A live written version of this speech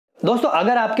दोस्तों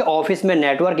अगर आपके ऑफिस में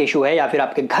नेटवर्क इशू है या फिर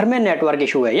आपके घर में नेटवर्क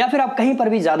इशू है या फिर आप कहीं पर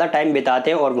भी ज़्यादा टाइम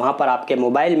बिताते हैं और वहां पर आपके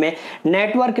मोबाइल में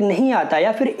नेटवर्क नहीं आता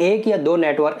या फिर एक या दो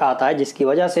नेटवर्क आता है जिसकी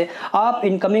वजह से आप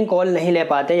इनकमिंग कॉल नहीं ले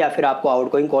पाते या फिर आपको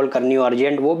आउटगोइंग कॉल करनी हो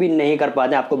अर्जेंट वो भी नहीं कर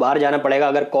पाते, आपको बाहर जाना पड़ेगा,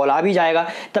 अगर कॉल आ भी जाएगा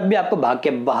तब भी आपको भाग के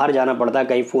बाहर जाना पड़ता है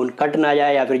कहीं फ़ोन कट ना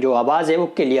जाए या फिर जो आवाज़ है वो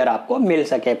क्लियर आपको मिल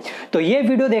सके। तो ये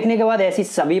वीडियो देखने के बाद ऐसी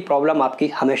सभी प्रॉब्लम आपकी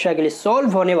हमेशा के लिए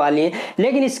सॉल्व होने वाली है,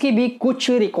 लेकिन इसकी भी कुछ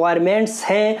रिक्वायरमेंट्स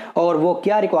हैं और वो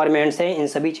क्या रिक्वायरमेंट्स हैं इन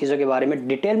सभी चीज़ों के बारे में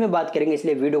डिटेल में बात करेंगे,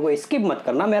 इसलिए वीडियो को स्किप मत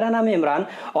करना। मेरा नाम है इमरान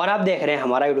और आप देख रहे हैं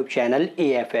हमारा यूट्यूब चैनल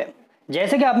EFA।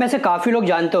 जैसे कि आप में से काफ़ी लोग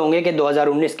जानते होंगे कि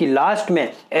 2019 की लास्ट में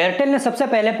एयरटेल ने सबसे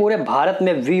पहले पूरे भारत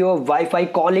में VoWiFi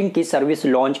कॉलिंग की सर्विस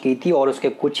लॉन्च की थी और उसके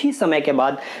कुछ ही समय के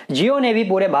बाद जियो ने भी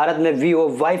पूरे भारत में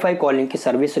VoWiFi कॉलिंग की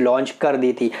सर्विस लॉन्च कर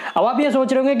दी थी। अब आप ये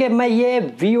सोच रहे होंगे कि मैं ये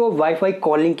VoWiFi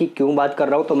कॉलिंग की क्यों बात कर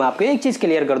रहा हूँ, तो मैं आपको एक चीज़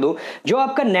क्लियर कर दूँ, जो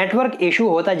आपका नेटवर्क इशू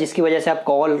होता है जिसकी वजह से आप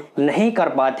कॉल नहीं कर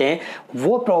पाते हैं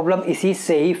वो प्रॉब्लम इसी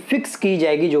से ही फिक्स की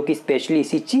जाएगी, जो कि स्पेशली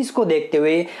इसी चीज़ को देखते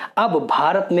हुए अब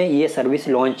भारत में ये सर्विस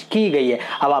लॉन्च की गई है।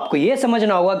 अब आपको यह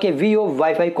समझना होगा कि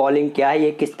VoWiFi कॉलिंग क्या है,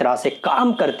 ये किस तरह से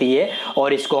काम करती है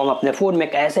और इसको हम अपने फोन में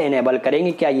कैसे इनेबल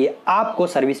करेंगे, क्या ये आपको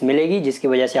सर्विस मिलेगी जिसकी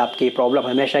वजह से आपकी प्रॉब्लम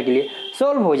हमेशा के लिए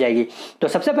सॉल्व हो जाएगी। तो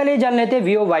सबसे पहले जान लेते हैं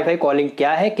VoWiFi कॉलिंग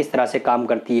क्या है, किस तरह से काम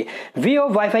करती है।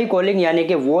 VoWiFi कॉलिंग यानी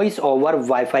कि वॉइस ओवर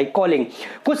वाईफाई कॉलिंग।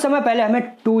 कुछ समय पहले हमें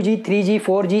 2G 3G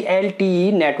 4G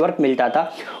LTE network मिलता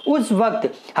था। उस वक्त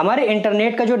हमारे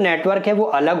इंटरनेट का जो नेटवर्क है वो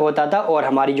अलग होता था और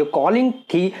हमारी जो कॉलिंग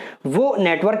थी वो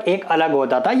नेटवर्क एक अलग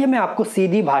होता था। ये मैं आपको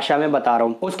सीधी भाषा में बता रहा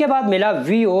हूं। उसके बाद मिला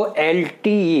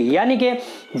VoLTE यानी कि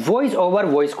वॉइस ओवर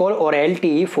वॉइस कॉल और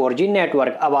LTE 4G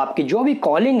नेटवर्क। अब आपकी जो भी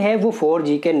कॉलिंग है वो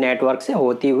 4G के नेटवर्क से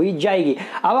होती हुई जाएगी।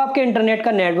 अब आपके इंटरनेट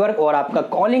का नेटवर्क और आपका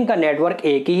कॉलिंग का नेटवर्क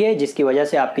एक ही है, जिसकी वजह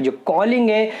से आपकी जो कॉलिंग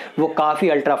है वो काफी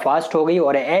अल्ट्रा फास्ट हो गई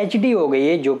और HD हो गई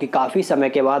है, जो कि काफी समय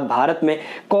के बाद भारत में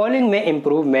कॉलिंग में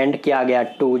इंप्रूवमेंट किया गया।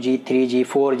 2G 3G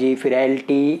 4G फिर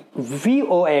LTE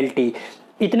VoLTE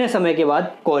इतने समय के बाद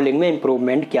कॉलिंग में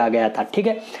इंप्रूवमेंट किया गया था। ठीक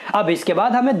है, अब इसके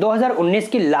बाद हमें 2019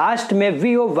 की लास्ट में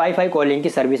VoWiFi कॉलिंग की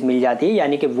सर्विस मिल जाती है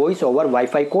यानी कि वॉइस ओवर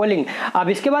वाईफाई कॉलिंग। अब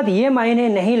इसके बाद ये मायने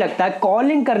नहीं लगता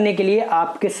कॉलिंग करने के लिए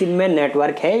आपके सिम में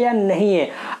नेटवर्क है या नहीं है,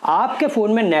 आपके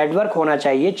फोन में नेटवर्क होना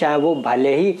चाहिए, चाहे वो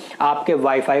भले ही आपके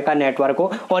वाईफाई का नेटवर्क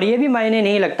हो। और ये भी मायने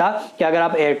नहीं लगता कि अगर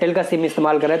आप एयरटेल का सिम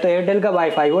इस्तेमाल कर रहे हैं तो एयरटेल का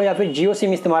वाईफाई हो या फिर जियो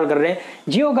सिम इस्तेमाल कर रहे हैं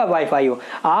जियो का वाईफाई हो,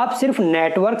 आप सिर्फ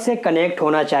नेटवर्क से कनेक्ट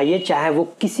होना चाहिए, चाहे वो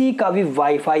किसी का भी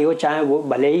वाईफाई हो, चाहे वो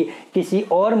भले ही किसी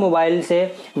और मोबाइल से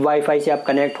वाईफाई से आप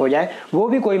कनेक्ट हो जाए, वो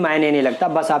भी कोई मायने नहीं लगता।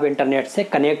 बस आप इंटरनेट से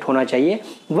कनेक्ट होना चाहिए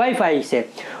वाईफाई से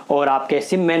और आपके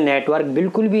सिम में नेटवर्क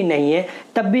बिल्कुल भी नहीं है,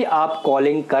 तब भी आप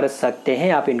कॉलिंग कर सकते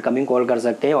हैं, आप इनकमिंग कॉल कर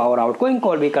सकते हैं और आउटगोइंग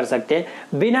कॉल भी कर सकते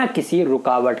हैं बिना किसी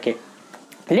रुकावट के।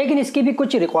 लेकिन इसकी भी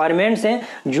कुछ रिक्वायरमेंट्स हैं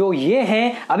जो ये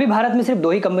हैं, अभी भारत में सिर्फ दो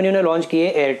ही कंपनियों ने लॉन्च की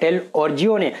है, एयरटेल और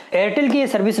जियो ने। एयरटेल की ये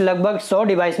सर्विस लगभग 100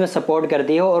 डिवाइस में सपोर्ट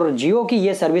करती है और जियो की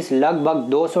ये सर्विस लगभग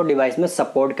 200 डिवाइस में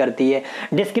सपोर्ट करती है।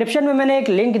 डिस्क्रिप्शन में मैंने एक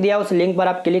लिंक दिया, उस लिंक पर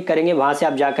आप क्लिक करेंगे, वहां से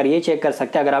आप जाकर ये चेक कर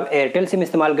सकते हैं। अगर आप एयरटेल सिम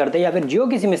इस्तेमाल करते हैं या फिर जियो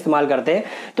की सिम इस्तेमाल करते हैं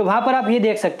तो वहां पर आप ये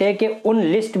देख सकते हैं कि उन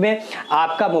लिस्ट में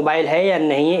आपका मोबाइल है या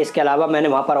नहीं है। इसके अलावा मैंने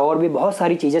वहां पर और भी बहुत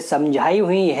सारी चीजें समझाई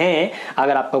हुई हैं,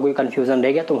 अगर आपका कोई कंफ्यूजन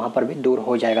रह गया तो वहां पर भी दूर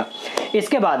हो जाएगा।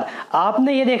 इसके बाद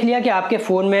आपने ये देख लिया कि आपके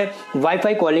फोन में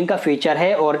वाईफाई कॉलिंग का फीचर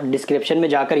है और डिस्क्रिप्शन में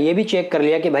जाकर ये भी चेक कर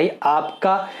लिया कि भाई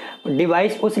आपका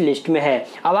डिवाइस उस लिस्ट में है।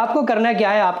 अब आपको करना क्या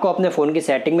है, आपको अपने फोन की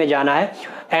सेटिंग में जाना है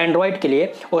एंड्रॉइड के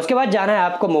लिए, उसके बाद जाना है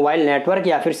आपको मोबाइल नेटवर्क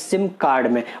या फिर सिम कार्ड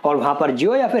में और वहां पर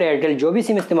जियो या फिर एयरटेल जो भी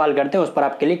सिम इस्तेमाल करते हैं उस पर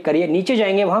आप क्लिक करिए, नीचे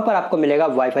जाएंगे, वहां पर आपको मिलेगा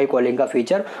वाईफाई कॉलिंग का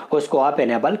फीचर, उसको आप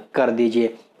इनेबल कर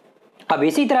दीजिए। अब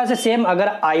इसी तरह से सेम अगर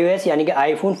iOS यानी कि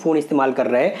आईफोन फोन इस्तेमाल कर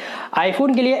रहे हैं,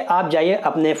 आईफोन के लिए आप जाइए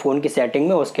अपने फ़ोन की सेटिंग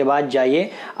में, उसके बाद जाइए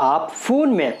आप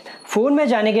फ़ोन में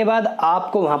जाने के बाद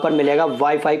आपको वहां पर मिलेगा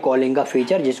वाईफाई कॉलिंग का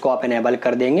फीचर, जिसको आप इनेबल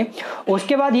कर देंगे।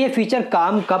 उसके बाद ये फीचर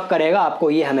काम कब करेगा आपको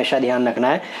ये हमेशा ध्यान रखना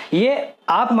है। ये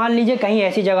आप मान लीजिए कहीं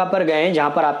ऐसी जगह पर गए हैं जहां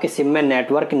पर आपके सिम में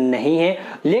नेटवर्क नहीं है,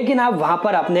 लेकिन आप वहां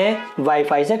पर अपने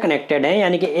वाईफाई से कनेक्टेड हैं,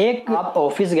 यानी कि एक आप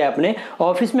ऑफिस गए, अपने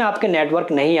ऑफिस में आपके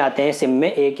नेटवर्क नहीं आते हैं, सिम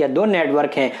में एक या दो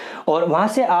नेटवर्क हैं और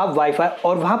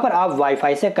वहां पर आप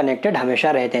वाईफाई से कनेक्टेड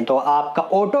हमेशा रहते हैं, तो आपका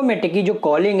ऑटोमेटिकली जो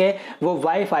कॉलिंग है वो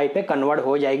वाईफाई पे कन्वर्ट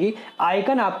हो जाएगी।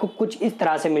 आइकन आपको कुछ इस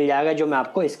तरह से मिल जाएगा जो मैं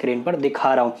आपको स्क्रीन पर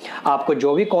दिखा रहा हूं। आपको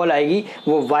जो भी कॉल आएगी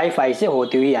वो वाईफाई से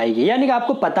होती हुई आएगी, यानी कि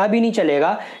आपको पता भी नहीं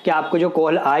चलेगा कि आपको जो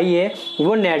कॉल आई है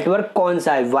वो नेटवर्क कौन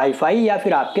सा है, वाईफाई या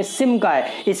फिर आपके सिम का है।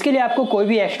 इसके लिए आपको कोई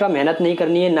भी एक्स्ट्रा मेहनत नहीं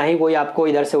करनी है, ना ही कोई आपको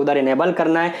इधर से उधर इनेबल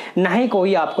करना है, ना ही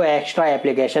कोई आपको एक्स्ट्रा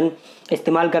एप्लीकेशन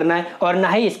इस्तेमाल करना है और ना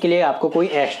ही इसके लिए आपको कोई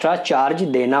एक्स्ट्रा चार्ज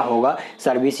देना होगा।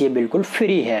 सर्विस ये बिल्कुल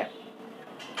फ्री है।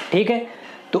 ठीक है,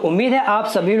 तो उम्मीद है आप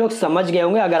सभी लोग समझ गए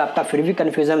होंगे। अगर आपका फिर भी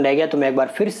कंफ्यूजन रह गया तो मैं एक बार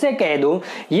फिर से कह दूं,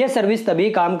 ये सर्विस तभी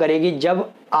काम करेगी जब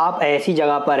आप ऐसी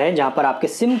जगह पर हैं जहां पर आपके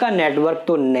सिम का नेटवर्क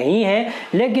तो नहीं है,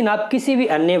 लेकिन आप किसी भी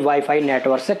अन्य वाईफाई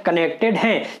नेटवर्क से कनेक्टेड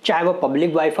हैं, चाहे वो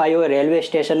पब्लिक वाईफाई हो, रेलवे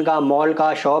स्टेशन का, मॉल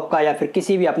का, शॉप का, या फिर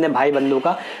किसी भी अपने भाई बंधु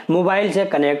का मोबाइल से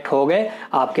कनेक्ट हो गए,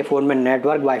 आपके फोन में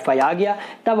नेटवर्क वाईफाई आ गया,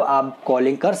 तब आप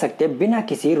कॉलिंग कर सकते हैं बिना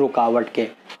किसी रुकावट के।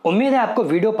 उम्मीद है आपको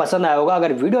वीडियो पसंद आया होगा।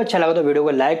 अगर वीडियो अच्छा लगा तो वीडियो को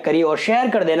लाइक करिए और शेयर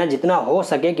कर देना जितना हो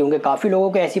सके, क्योंकि काफी लोगों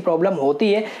को ऐसी प्रॉब्लम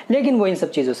होती है लेकिन वो इन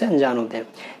सब चीजों से अनजान होते हैं।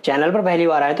 चैनल पर पहली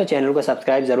बार आए तो चैनल को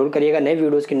सब्सक्राइब जरूर करिएगा। नए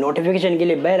वीडियोस की नोटिफिकेशन के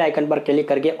लिए बेल आइकन पर क्लिक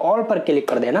करके ऑल पर क्लिक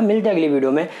कर देना। मिलते हैं अगली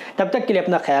वीडियो में, तब तक के लिए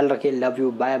अपना ख्याल रखिए। लव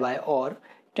यू, बाय बाय और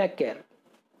टेक केयर।